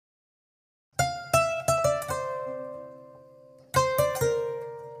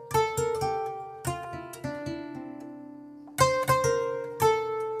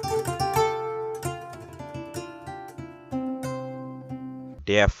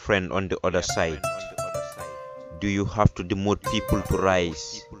Dear friend on the other side, do you have to demote people to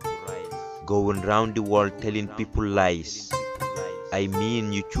rise? Going round the world telling people lies. I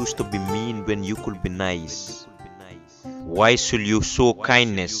mean, you choose to be mean when you could be nice. Why should you show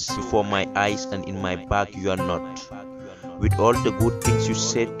kindness before my eyes and in my back you are not? With all the good things you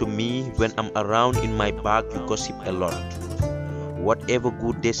said to me, when I'm around in my back you gossip a lot. Whatever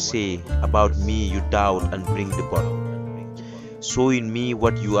good they say about me you doubt and bring the butt. Showing me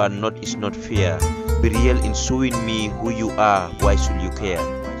what you are not is not fair. Be real in showing me who you are, why should you care?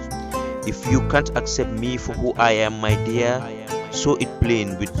 If you can't accept me for who I am, my dear, show it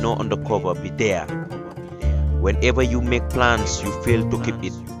plain with no undercover, be there. Whenever you make plans, you fail to keep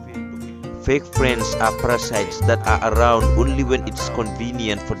it. Fake friends are parasites that are around only when it's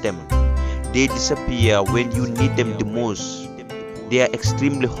convenient for them. They disappear when you need them the most. They are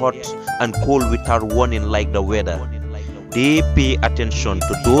extremely hot and cold without warning like the weather. They pay attention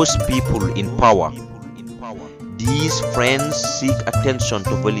to those people in power. These friends seek attention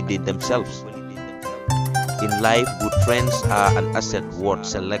to validate themselves. In life, good friends are an asset worth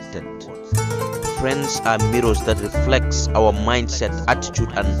selected. Friends are mirrors that reflects our mindset,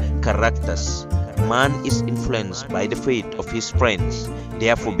 attitude, and characters. Man is influenced by the fate of his friends.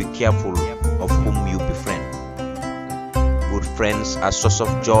 Therefore, be careful of whom you befriend. Good friends are source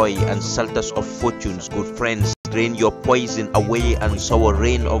of joy and shelters of fortunes. Good friends drain your poison away and sour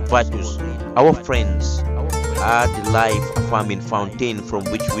rain of virtues. Our friends are the life-affirming fountain from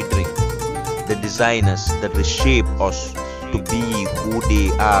which we drink. The designers that reshape us to be who they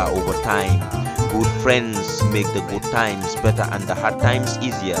are over time. Good friends make the good times better and the hard times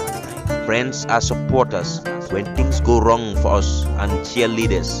easier. Friends are supporters when things go wrong for us and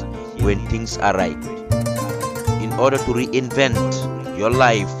cheerleaders when things are right. In order to reinvent your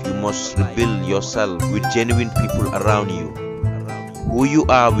life, you must rebuild yourself with genuine people around you. Who you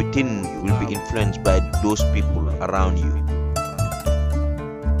are within will be influenced by those people around you.